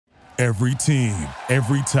Every team,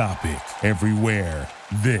 every topic, everywhere.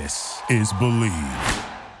 This is Believe.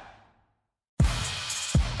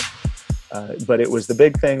 But it was the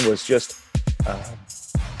big thing was just I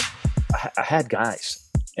had guys,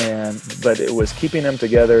 but it was keeping them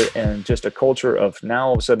together and just a culture of now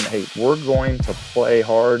all of a sudden, hey, we're going to play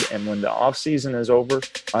hard. And when the off season is over,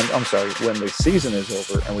 when the season is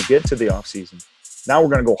over and we get to the off season, now we're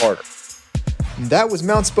going to go harder. That was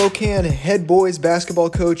Mount Spokane head boys basketball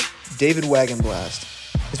coach David Wagenblast.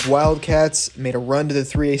 His Wildcats made a run to the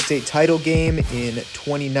 3A state title game in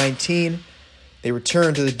 2019. They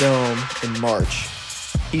returned to the Dome in March.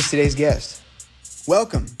 He's today's guest.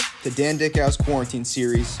 Welcome to Dan Dickau's Quarantine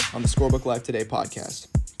Series on the Scorebook Live Today podcast.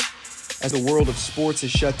 As the world of sports is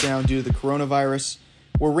shut down due to the coronavirus,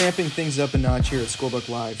 we're ramping things up a notch here at Scorebook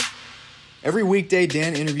Live. Every weekday,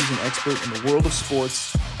 Dan interviews an expert in the world of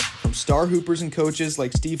sports, from star hoopers and coaches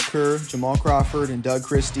like Steve Kerr, Jamal Crawford, and Doug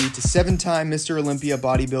Christie, to seven-time Mr. Olympia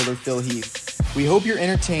bodybuilder Phil Heath. We hope you're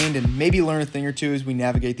entertained and maybe learn a thing or two as we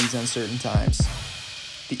navigate these uncertain times.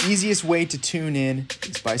 The easiest way to tune in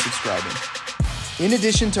is by subscribing. In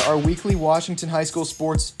addition to our weekly Washington High School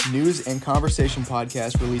sports news and conversation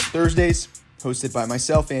podcast released Thursdays, hosted by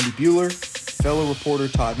myself, Andy Bueller, fellow reporter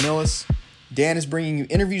Todd Millis, Dan is bringing you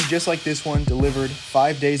interviews just like this one, delivered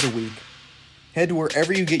 5 days a week. Head to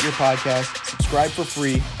wherever you get your podcast, subscribe for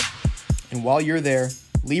free, and while you're there,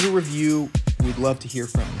 leave a review. We'd love to hear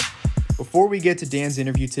from you. Before we get to Dan's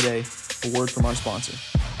interview today, a word from our sponsor.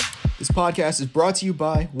 This podcast is brought to you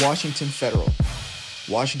by Washington Federal.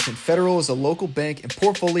 Washington Federal is a local bank and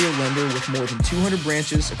portfolio lender with more than 200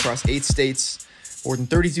 branches across 8 states, more than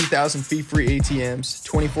 32,000 fee-free ATMs,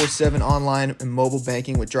 24/7 online and mobile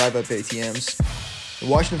banking with drive-up ATMs. And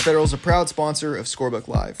Washington Federal is a proud sponsor of Scorebook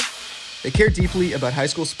Live. They care deeply about high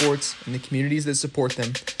school sports and the communities that support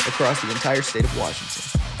them across the entire state of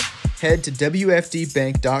Washington. Head to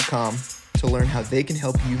WFDbank.com to learn how they can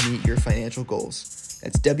help you meet your financial goals.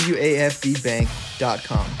 That's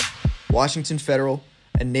WAFDbank.com. Washington Federal,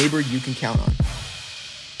 a neighbor you can count on.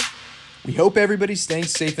 We hope everybody's staying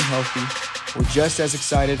safe and healthy. We're just as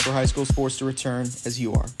excited for high school sports to return as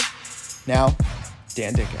you are. Now,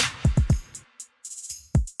 Dan Dickau.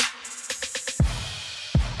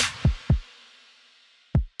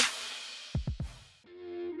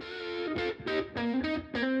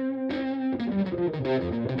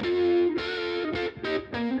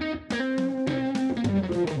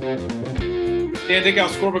 Dan Dickau,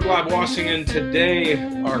 Scorebook Live, Washington. Today,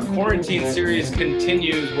 our quarantine series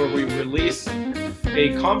continues where we release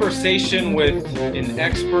a conversation with an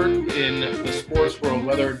expert in the sports world,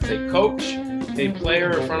 whether it's a coach, a player,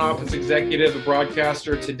 a front office executive, a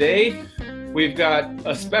broadcaster. Today, we've got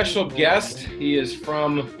a special guest. He is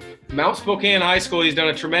from Mount Spokane High School. He's done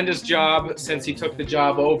a tremendous job since he took the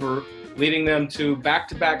job over, leading them to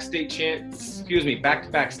back-to-back state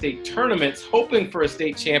tournaments, hoping for a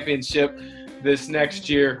state championship this next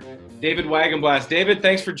year. David Wagenblast. David,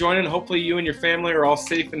 thanks for joining. Hopefully you and your family are all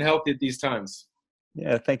safe and healthy at these times.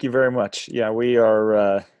 Yeah, thank you very much. Yeah, we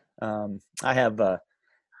are. I have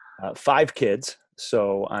 5 kids,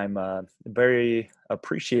 so I'm very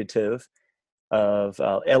appreciative of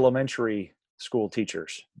elementary school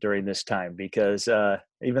teachers during this time because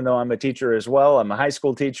even though I'm a teacher as well, I'm a high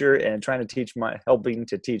school teacher and helping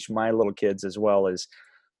to teach my little kids as well as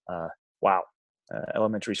wow.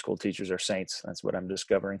 Elementary school teachers are saints. That's what I'm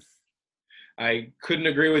discovering. I couldn't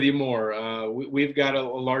agree with you more. We've got a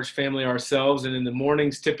large family ourselves, and in the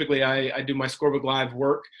mornings, typically I do my Scorebook Live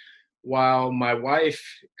work while my wife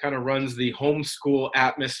kind of runs the homeschool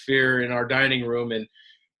atmosphere in our dining room. And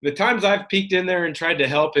the times I've peeked in there and tried to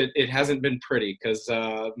help, it hasn't been pretty because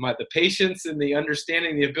the patience and the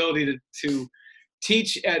understanding, the ability to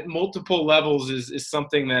teach at multiple levels is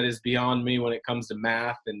something that is beyond me when it comes to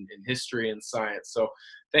math and history and science. So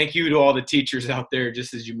thank you to all the teachers out there,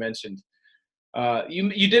 just as you mentioned.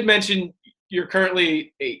 You did mention you're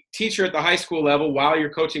currently a teacher at the high school level while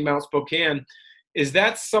you're coaching Mount Spokane. Is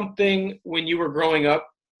that something when you were growing up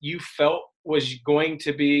you felt was going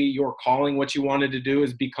to be your calling, what you wanted to do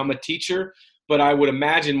is become a teacher, but I would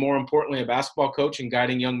imagine more importantly a basketball coach and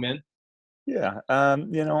guiding young men? Yeah,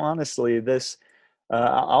 honestly,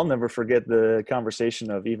 I'll never forget the conversation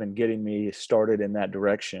of even getting me started in that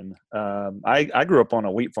direction. I grew up on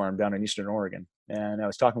a wheat farm down in Eastern Oregon, and I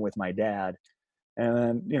was talking with my dad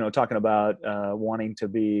and, talking about wanting to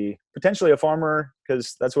be potentially a farmer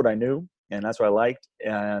because that's what I knew and that's what I liked.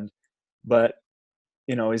 But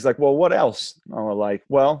he's like, well, what else? I'm like,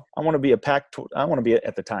 well, I want to be at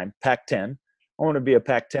the time, Pac-10. I want to be a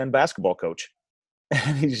Pac-10 basketball coach.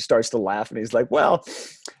 And he just starts to laugh and he's like, well,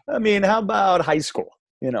 I mean, how about high school?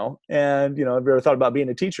 and, have you ever thought about being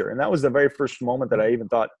a teacher? And that was the very first moment that I even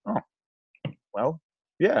thought, oh, well,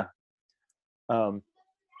 yeah.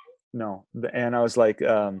 No. And I was like,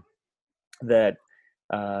 that.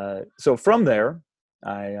 So from there,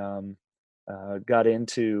 I got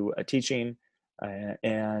into teaching,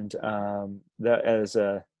 and that as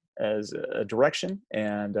a direction,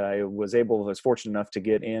 and I was fortunate enough to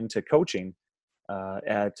get into coaching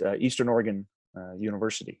at Eastern Oregon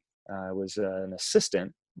University. I was an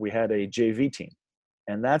assistant. We had a JV team,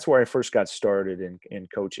 and that's where I first got started in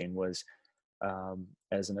coaching, was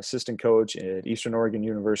as an assistant coach at Eastern Oregon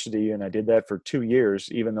University, and I did that for 2 years,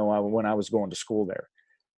 even though when I was going to school there.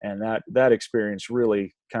 And that experience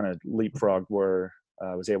really kind of leapfrogged where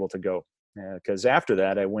I was able to go. Because after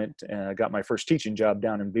that, I went and got my first teaching job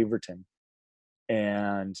down in Beaverton.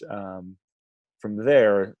 And from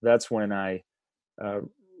there, that's when I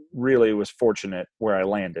really was fortunate where I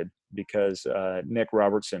landed, because Nick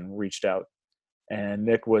Robertson reached out. And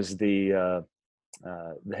Nick was the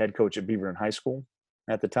head coach at Beaverton High School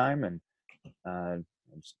at the time. And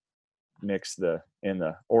Nick's in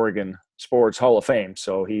the Oregon Sports Hall of Fame,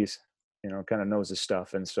 so he's kind of knows his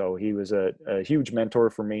stuff, and so he was a huge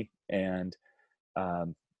mentor for me, and a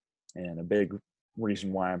big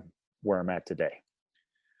reason why I'm where I'm at today.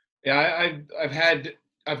 Yeah,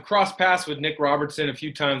 I've crossed paths with Nick Robertson a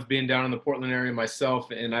few times, being down in the Portland area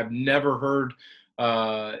myself, and I've never heard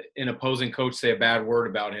an opposing coach say a bad word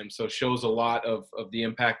about him. So it shows a lot of the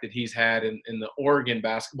impact that he's had in the Oregon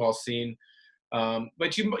basketball scene.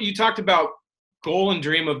 But you talked about goal and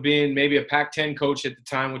dream of being maybe a Pac-10 coach at the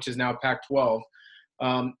time, which is now Pac-12.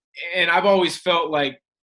 And I've always felt like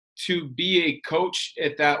to be a coach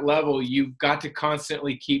at that level, you've got to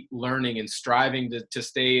constantly keep learning and striving to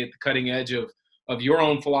stay at the cutting edge of your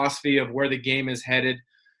own philosophy of where the game is headed.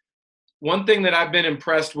 One thing that I've been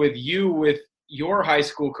impressed with your high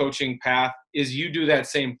school coaching path is you do that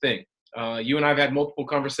same thing. You and I've had multiple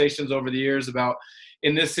conversations over the years about,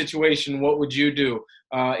 in this situation, what would you do?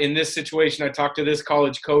 In this situation, I talked to this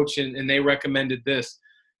college coach and they recommended this.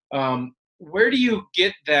 Where do you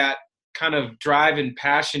get that kind of drive and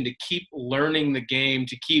passion to keep learning the game,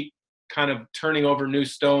 to keep kind of turning over new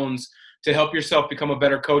stones to help yourself become a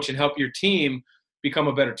better coach and help your team become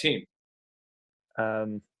a better team?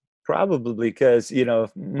 Probably because,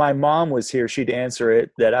 if my mom was here, she'd answer it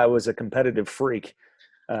that I was a competitive freak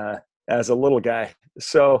as a little guy.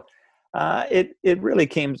 So it really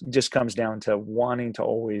just comes down to wanting to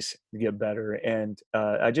always get better. And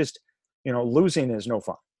I just, losing is no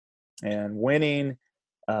fun, and winning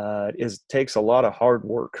takes a lot of hard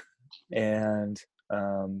work. And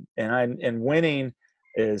winning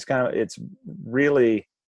is it's really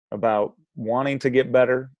about wanting to get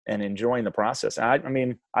better and enjoying the process. I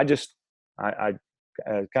kind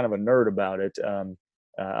of a nerd about it.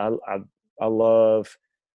 I love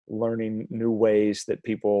learning new ways that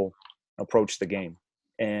people approach the game.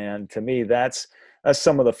 And to me, that's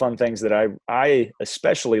some of the fun things that I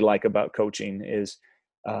especially like about coaching is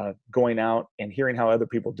going out and hearing how other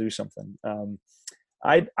people do something.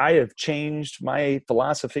 I have changed my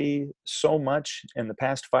philosophy so much in the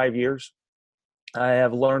past 5 years. I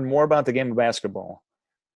have learned more about the game of basketball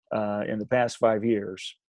in the past 5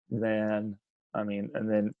 years than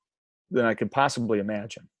I could possibly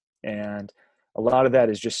imagine. And a lot of that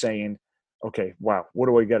is just saying, okay, wow, what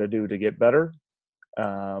do I got to do to get better?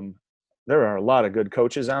 There are a lot of good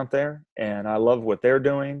coaches out there, and I love what they're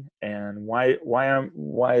doing. And why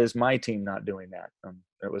is my team not doing that?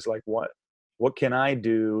 It was like, what can I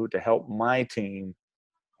do to help my team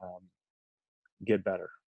get better?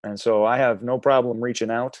 And so I have no problem reaching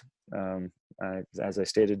out. As I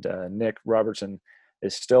stated, Nick Robertson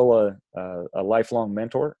is still a lifelong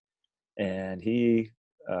mentor, and he'll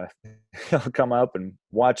come up and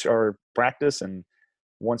watch our practice and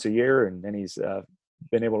once a year, and then he's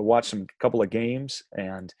been able to watch a couple of games,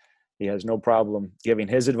 and he has no problem giving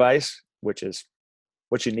his advice, which is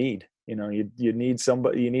what you need. You need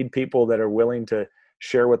somebody, you need people that are willing to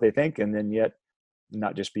share what they think, and then yet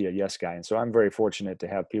not just be a yes guy. And so I'm very fortunate to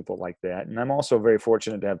have people like that. And I'm also very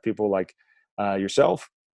fortunate to have people like yourself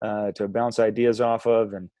to bounce ideas off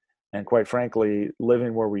of, and quite frankly,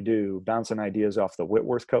 living where we do, bouncing ideas off the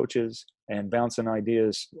Whitworth coaches and bouncing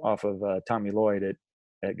ideas off of Tommy Lloyd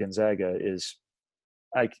at Gonzaga is,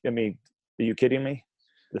 are you kidding me?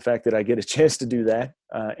 The fact that I get a chance to do that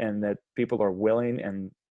and that people are willing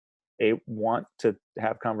and they want to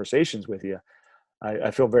have conversations with you,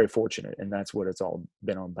 I feel very fortunate, and that's what it's all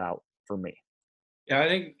been about for me. Yeah, I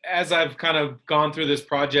think as I've kind of gone through this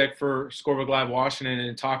project for Scorebook Live Washington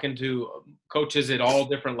and talking to coaches at all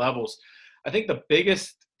different levels, I think the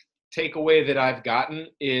biggest takeaway that I've gotten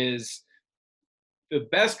is the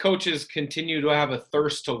best coaches continue to have a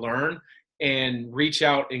thirst to learn and reach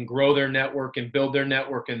out and grow their network and build their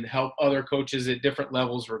network and help other coaches at different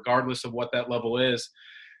levels, regardless of what that level is.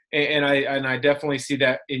 And I definitely see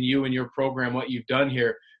that in you and your program, what you've done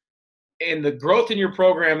here. And the growth in your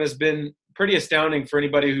program has been pretty astounding for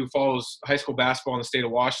anybody who follows high school basketball in the state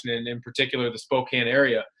of Washington, in particular the Spokane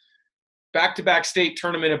area. Back-to-back state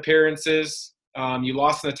tournament appearances. You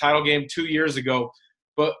lost in the title game 2 years ago,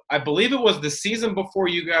 but I believe it was the season before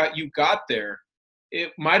you got there.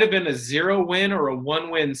 It might have been a 0-win or a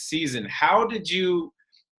 1-win season. How did you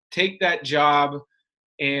take that job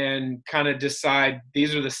and kind of decide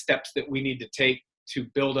these are the steps that we need to take to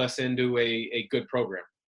build us into a good program?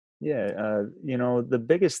 Yeah, the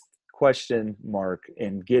biggest question mark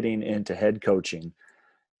in getting into head coaching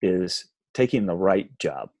is taking the right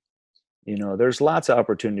job. There's lots of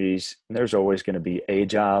opportunities, and there's always going to be a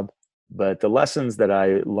job. But the lessons that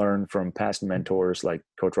I learned from past mentors like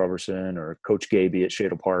Coach Robertson or Coach Gaby at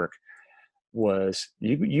Shadle Park was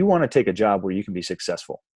you want to take a job where you can be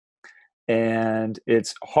successful. And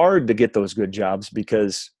it's hard to get those good jobs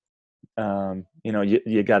because,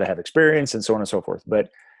 you got to have experience and so on and so forth. But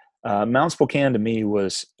Mount Spokane to me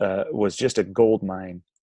was just a gold mine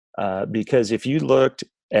because if you looked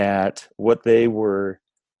at what they were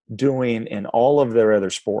doing in all of their other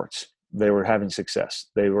sports, they were having success.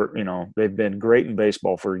 They were, they've been great in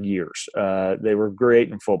baseball for years. They were great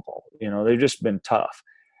in football. They've just been tough.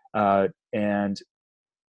 And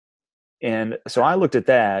so I looked at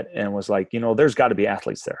that and was like, there's got to be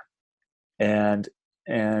athletes there. And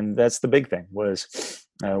that's the big thing was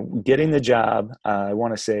getting the job. I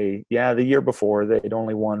want to say, the year before they'd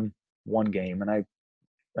only won one game,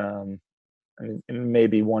 and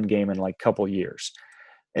maybe one game in like a couple years.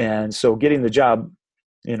 And so getting the job,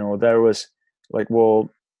 there was like, well,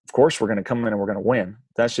 of course we're going to come in and we're going to win.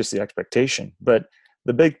 That's just the expectation. But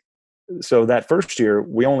so that first year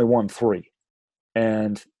we only won 3.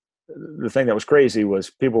 And the thing that was crazy was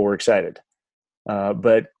people were excited.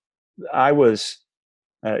 But we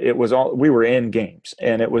were in games.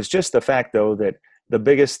 And it was just the fact though, that the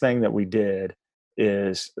biggest thing that we did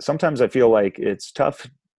is sometimes I feel like it's tough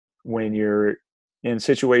when you're in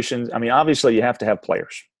situations. I mean, obviously you have to have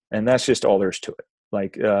players, and that's just all there's to it.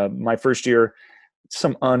 Like my first year,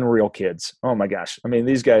 some unreal kids. Oh my gosh. I mean,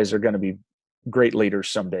 these guys are going to be great leaders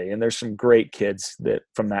someday. And there's some great kids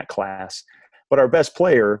from that class, but our best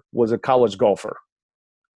player was a college golfer.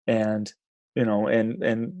 And,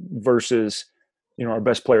 and versus, our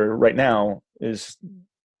best player right now is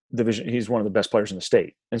division. He's one of the best players in the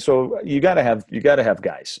state. And so you gotta have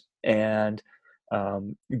guys. And,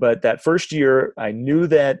 but that first year I knew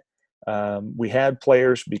that we had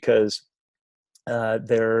players because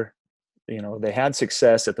they had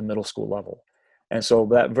success at the middle school level. And so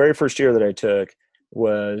that very first year that I took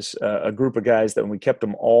was a group of guys that we kept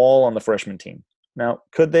them all on the freshman team. Now,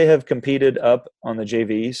 could they have competed up on the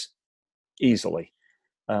JVs? Easily.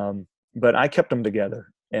 But I kept them together.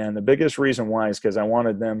 And the biggest reason why is because I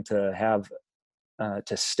wanted them to have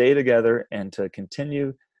to stay together and to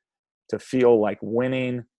continue to feel like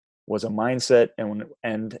winning was a mindset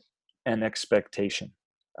and an expectation.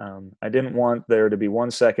 I didn't want there to be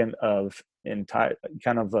 1 second of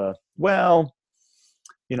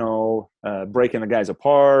breaking the guys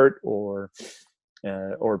apart or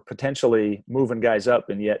potentially moving guys up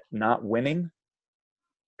and yet not winning.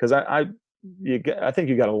 Because I think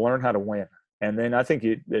you got to learn how to win. And then I think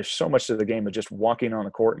there's so much to the game of just walking on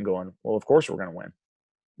the court and going, well, of course we're going to win.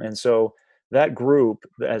 And so that group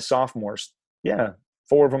as sophomores,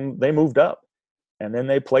 4 of them, they moved up. And then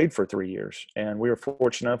they played for 3 years, and we were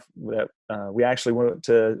fortunate enough that we actually went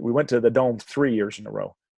to the Dome 3 years in a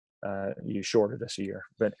row. You shorted us a year,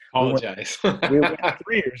 but apologize. We went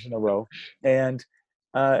 3 years in a row, and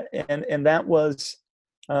that was,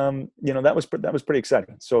 that was pretty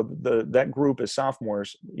exciting. So that group as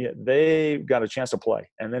sophomores, they got a chance to play,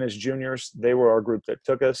 and then as juniors, they were our group that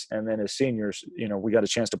took us, and then as seniors, we got a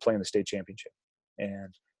chance to play in the state championship,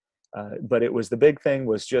 and but it was the big thing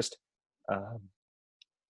was just.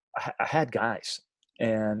 I had guys,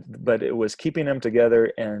 but it was keeping them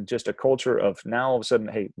together and just a culture of now all of a sudden,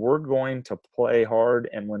 hey, we're going to play hard.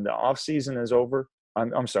 And when the off season is over,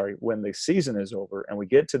 when the season is over and we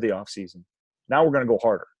get to the off season, now we're going to go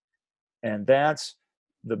harder. And that's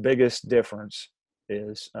the biggest difference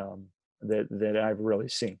is that I've really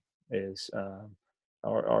seen is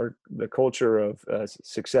the culture of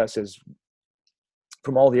success is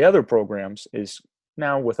from all the other programs is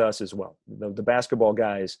now with us as well. The basketball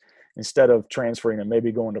guys, instead of transferring and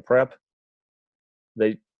maybe going to prep,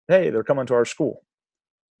 they're coming to our school.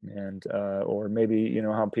 And or maybe, you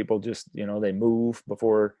know, how people just, you know, they move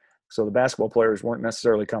before, so the basketball players weren't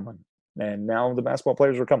necessarily coming, and now the basketball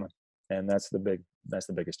players are coming, and that's the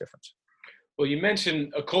biggest difference. Well, you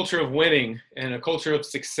mentioned a culture of winning and a culture of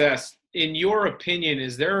success. In your opinion,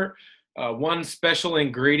 is there one special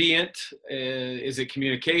ingredient? Is it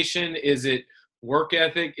communication? Is it work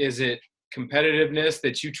ethic? Is it competitiveness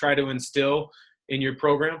that you try to instill in your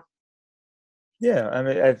program? Yeah, I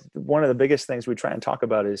mean, one of the biggest things we try and talk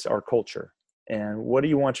about is our culture, and what do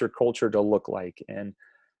you want your culture to look like? And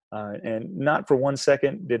not for one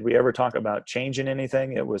second did we ever talk about changing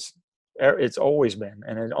anything. It's always been,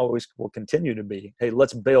 and it always will continue to be, hey,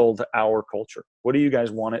 let's build our culture. What do you guys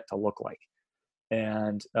want it to look like?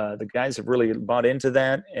 And the guys have really bought into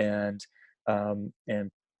that, and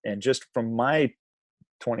just from my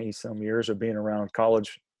 20 some years of being around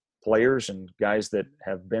college players and guys that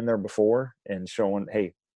have been there before and showing,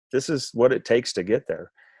 hey, this is what it takes to get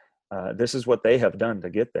there. This is what they have done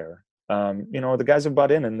to get there. You know, the guys have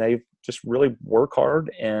bought in, and they just really work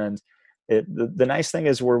hard. And the nice thing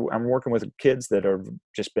is I'm working with kids that have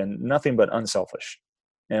just been nothing but unselfish.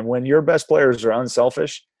 And when your best players are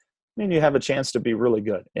unselfish, I mean, you have a chance to be really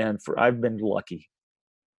good. And I've been lucky.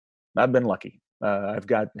 I've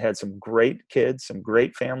had some great kids, some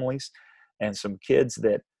great families, and some kids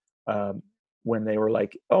that when they were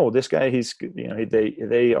like, oh, this guy, he's, you know,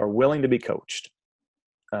 they are willing to be coached.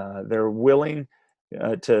 They're willing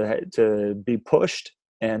to be pushed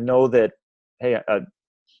and know that, hey,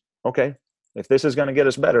 okay, if this is going to get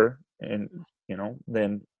us better, and, you know,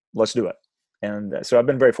 then let's do it. And so I've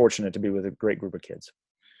been very fortunate to be with a great group of kids.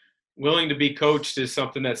 Willing to be coached is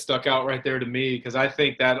something that stuck out right there to me, because I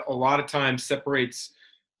think that a lot of times separates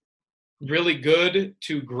really good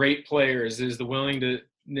to great players is the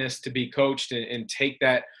willingness to be coached and take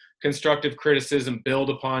that constructive criticism, build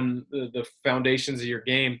upon the foundations of your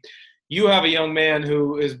game. You have a young man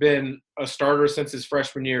who has been a starter since his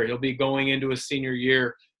freshman year. He'll be going into his senior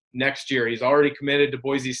year next year. He's already committed to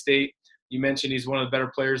Boise State. You mentioned he's one of the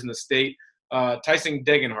better players in the state. Tyson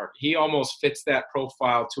Degenhart, he almost fits that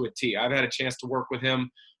profile to a T. I've had a chance to work with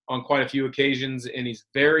him on quite a few occasions, and he's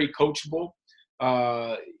very coachable.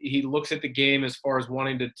 He looks at the game as far as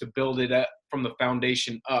wanting to build it up from the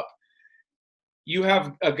foundation up. You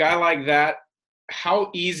have a guy like that.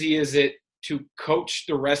 How easy is it to coach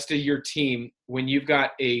the rest of your team when you've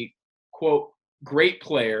got a, quote, great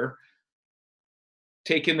player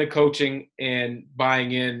taking the coaching and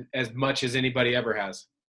buying in as much as anybody ever has?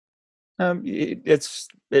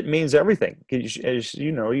 It means everything. As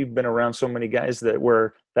you know, you've been around so many guys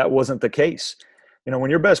where that wasn't the case. You know,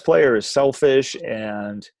 when your best player is selfish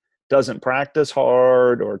and doesn't practice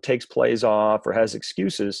hard or takes plays off or has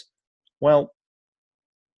excuses, well,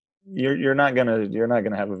 you're not gonna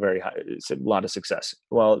have a lot of success.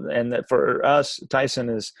 Well, and that for us, Tyson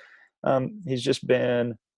is he's just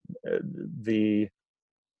been the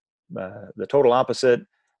total opposite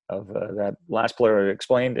of that last player I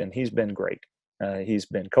explained, and he's been great. He's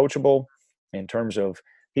been coachable in terms of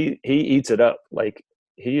he eats it up. Like,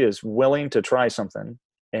 he is willing to try something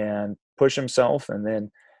and push himself, and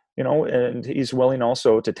then, you know, and he's willing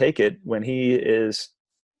also to take it when he is,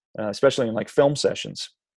 especially in like film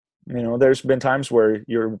sessions. You know, there's been times where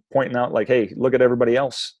you're pointing out like, hey, look at everybody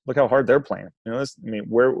else. Look how hard they're playing. You know,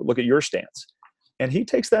 look at your stance. And he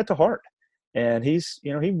takes that to heart. And he's,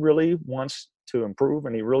 you know, he really wants to improve,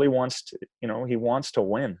 and he really wants to, you know, he wants to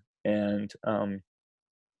win, and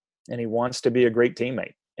he wants to be a great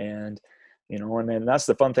teammate. And, you know, and then that's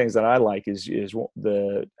the fun things that I like is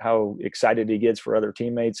how excited he gets for other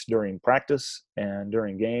teammates during practice and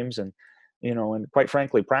during games. And, you know, and quite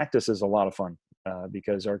frankly, practice is a lot of fun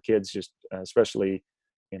because our kids just, especially,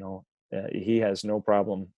 you know, he has no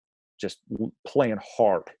problem just playing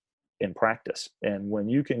hard in practice. And when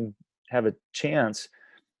you can have a chance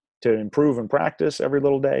to improve in practice every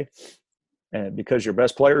little day, and because your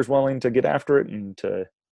best player is willing to get after it and to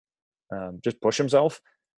just push himself,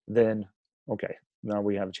 then okay, now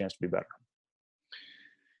we have a chance to be better.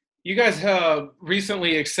 You guys have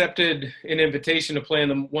recently accepted an invitation to play in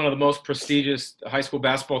one of the most prestigious high school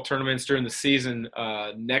basketball tournaments during the season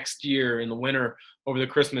next year in the winter over the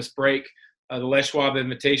Christmas break, the Les Schwab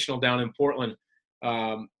Invitational down in Portland.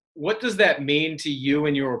 What does that mean to you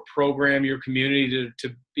and your program, your community,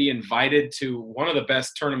 to be invited to one of the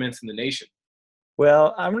best tournaments in the nation?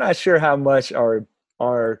 Well, I'm not sure how much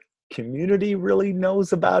our community really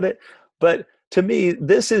knows about it, but to me,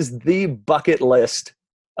 this is the bucket list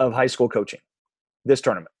of high school coaching, this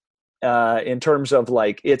tournament, in terms of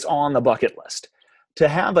like, it's on the bucket list. To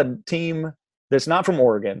have a team that's not from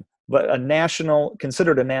Oregon, but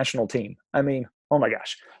considered a national team. I mean, Oh my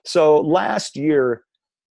gosh. So last year,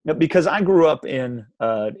 because I grew up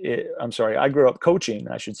I grew up coaching,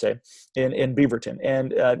 I should say, in Beaverton,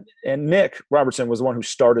 and Nick Robertson was the one who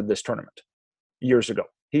started this tournament years ago.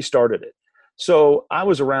 He started it. So I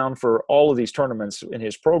was around for all of these tournaments in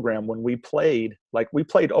his program when we played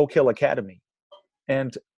Oak Hill Academy,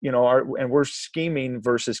 and and we're scheming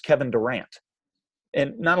versus Kevin Durant.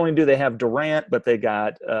 And not only do they have Durant, but they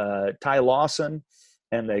got Ty Lawson,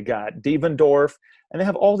 and they got Devendorf, and they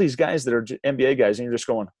have all these guys that are NBA guys, and you're just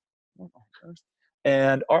going,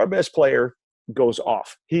 and our best player goes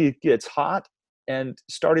off. He gets hot, and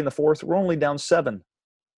starting the fourth, we're only down 7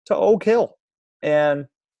 to Oak Hill. And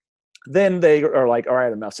then they are like, all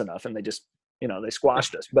right, enough's enough. And they just, they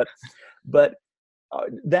squashed us. But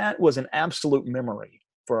that was an absolute memory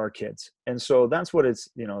for our kids. And so that's what it's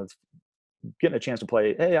getting a chance to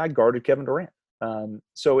play. Hey, I guarded Kevin Durant.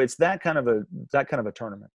 So it's that kind of a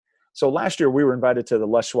tournament. So last year we were invited to the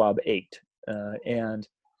Les Schwab 8, and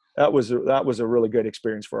that was a really good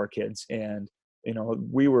experience for our kids. And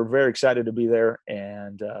we were very excited to be there,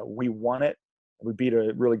 and we won it. We beat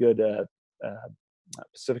a really good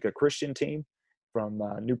Pacifica Christian team from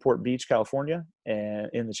Newport Beach, California, and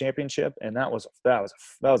in the championship. And that was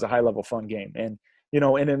a high level fun game. And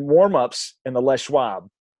and in warm-ups in the Les Schwab,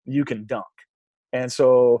 you can dunk. And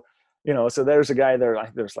so so there's a guy there,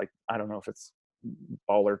 there's I don't know if it's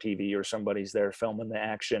Baller TV or somebody's there filming the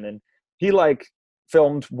action, and he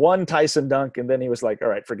filmed one Tyson dunk, and then he was like, all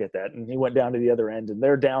right, forget that. And he went down to the other end, and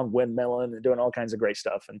they're down windmilling and doing all kinds of great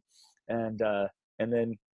stuff. And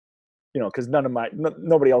then, because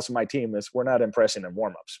nobody else in my team we're not impressing in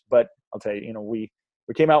warmups, but I'll tell you, we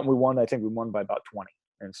came out and we won. I think we won by about 20.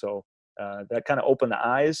 And so that kind of opened the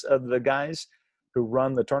eyes of the guys who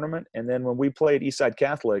run the tournament. And then when we played Eastside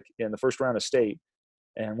Catholic in the first round of state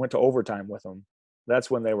and went to overtime with them,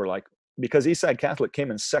 that's when they were like, because Eastside Catholic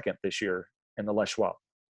came in second this year in the Les Schwab.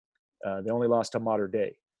 They only lost to Mater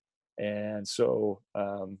Dei. And so,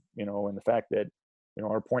 and the fact that,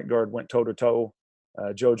 our point guard went toe-to-toe,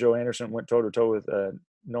 JoJo Anderson went toe-to-toe with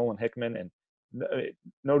Nolan Hickman, and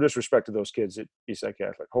no disrespect to those kids at Eastside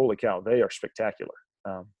Catholic. Holy cow, they are spectacular.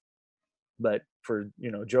 But for,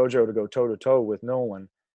 JoJo to go toe-to-toe with Nolan,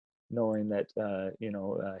 knowing that,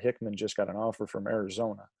 Hickman just got an offer from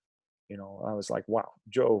Arizona, I was like, wow,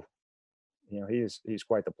 Joe, he's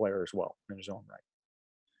quite the player as well in his own right.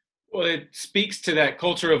 Well, it speaks to that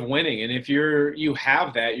culture of winning. And if you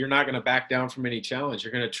have that, you're not going to back down from any challenge.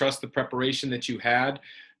 You're going to trust the preparation that you had.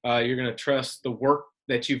 You're going to trust the work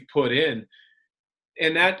that you've put in.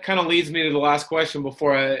 And that kind of leads me to the last question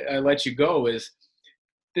before I let you go is,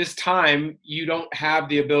 this time you don't have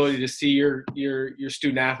the ability to see your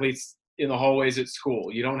student athletes in the hallways at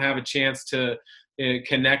school. You don't have a chance to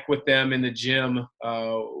connect with them in the gym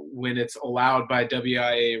when it's allowed by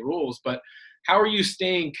WIA rules. But how are you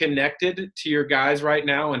staying connected to your guys right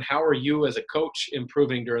now, and how are you as a coach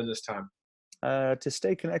improving during this time? To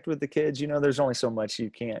stay connected with the kids, there's only so much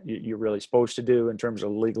you're really supposed to do in terms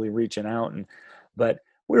of legally reaching out, but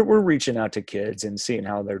we're reaching out to kids and seeing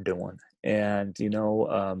how they're doing. And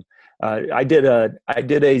I did a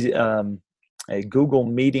Google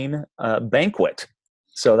meeting banquet.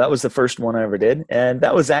 So that was the first one I ever did, and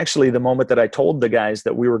that was actually the moment that I told the guys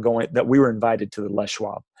that we were invited to the Les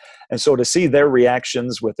Schwab. And so to see their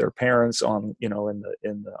reactions with their parents on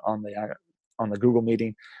on the Google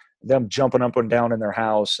meeting, them jumping up and down in their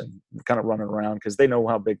house and kind of running around because they know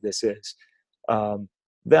how big this is.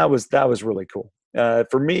 That was really cool.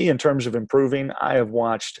 For me, in terms of improving, I have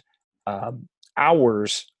watched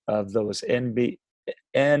hours of those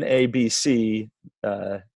NABC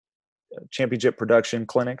championship production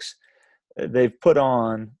clinics. They've put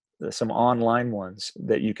on some online ones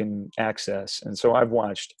that you can access, and so I've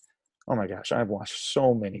watched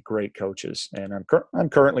so many great coaches, and I'm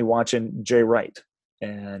currently watching Jay Wright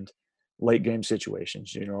and late game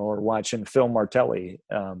situations, or watching Phil Martelli,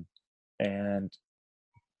 and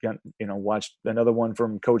watched another one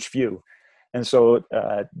from Coach Few. And so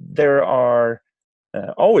there are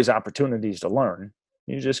always opportunities to learn.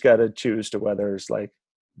 You just got to choose to whether it's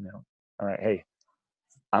all right, hey,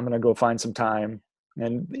 I'm going to go find some time.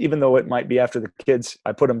 And even though it might be after the kids,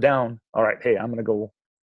 I put them down. All right, hey, I'm going to go.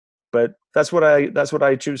 But that's what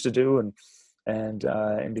I choose to do. And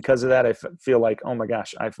because of that, I feel like, oh my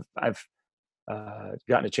gosh, I've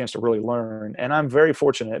gotten a chance to really learn. And I'm very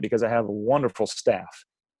fortunate because I have a wonderful staff.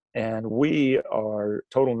 And we are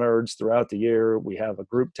total nerds throughout the year. We have a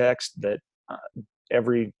group text that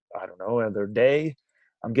every other day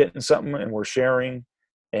I'm getting something and we're sharing.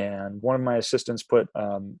 And one of my assistants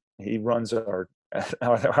he runs our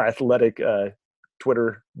athletic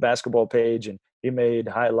Twitter basketball page, and he made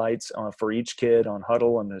highlights for each kid on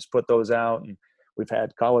Huddle and has put those out. And we've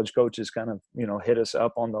had college coaches kind of, hit us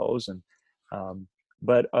up on those. And,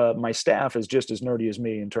 but my staff is just as nerdy as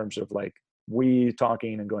me in terms of like we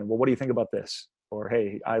talking and going, well, what do you think about this? Or,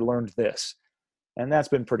 hey, I learned this. And that's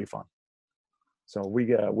been pretty fun. So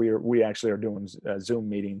we actually are doing Zoom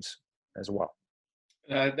meetings as well.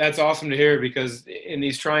 That's awesome to hear, because in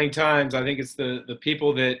these trying times, I think it's the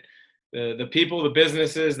people that the people, the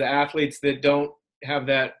businesses, the athletes that don't have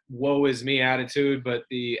that woe is me attitude, but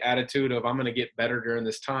the attitude of I'm going to get better during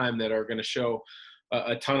this time, that are going to show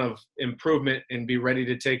a ton of improvement and be ready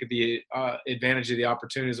to take the advantage of the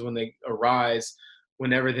opportunities when they arise,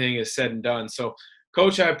 when everything is said and done. So,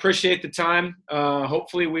 Coach, I appreciate the time.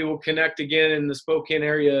 Hopefully we will connect again in the Spokane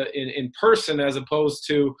area in person, as opposed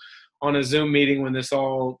to on a Zoom meeting when this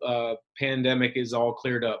all pandemic is all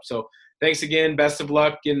cleared up. So thanks again. Best of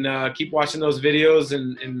luck, and keep watching those videos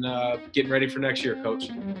and getting ready for next year, Coach.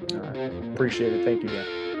 All right. Appreciate it. Thank you, Dan.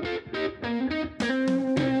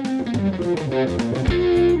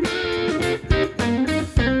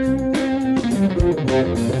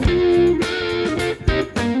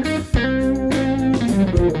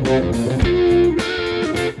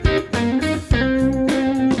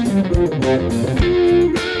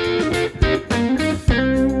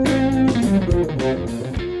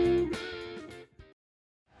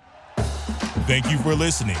 Thank you for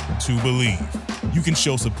listening to Believe. You can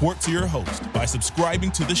show support to your host by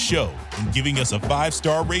subscribing to the show and giving us a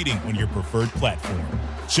 5-star rating on your preferred platform.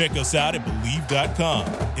 Check us out at Believe.com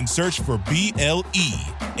and search for BLEAV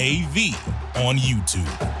on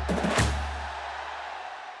YouTube.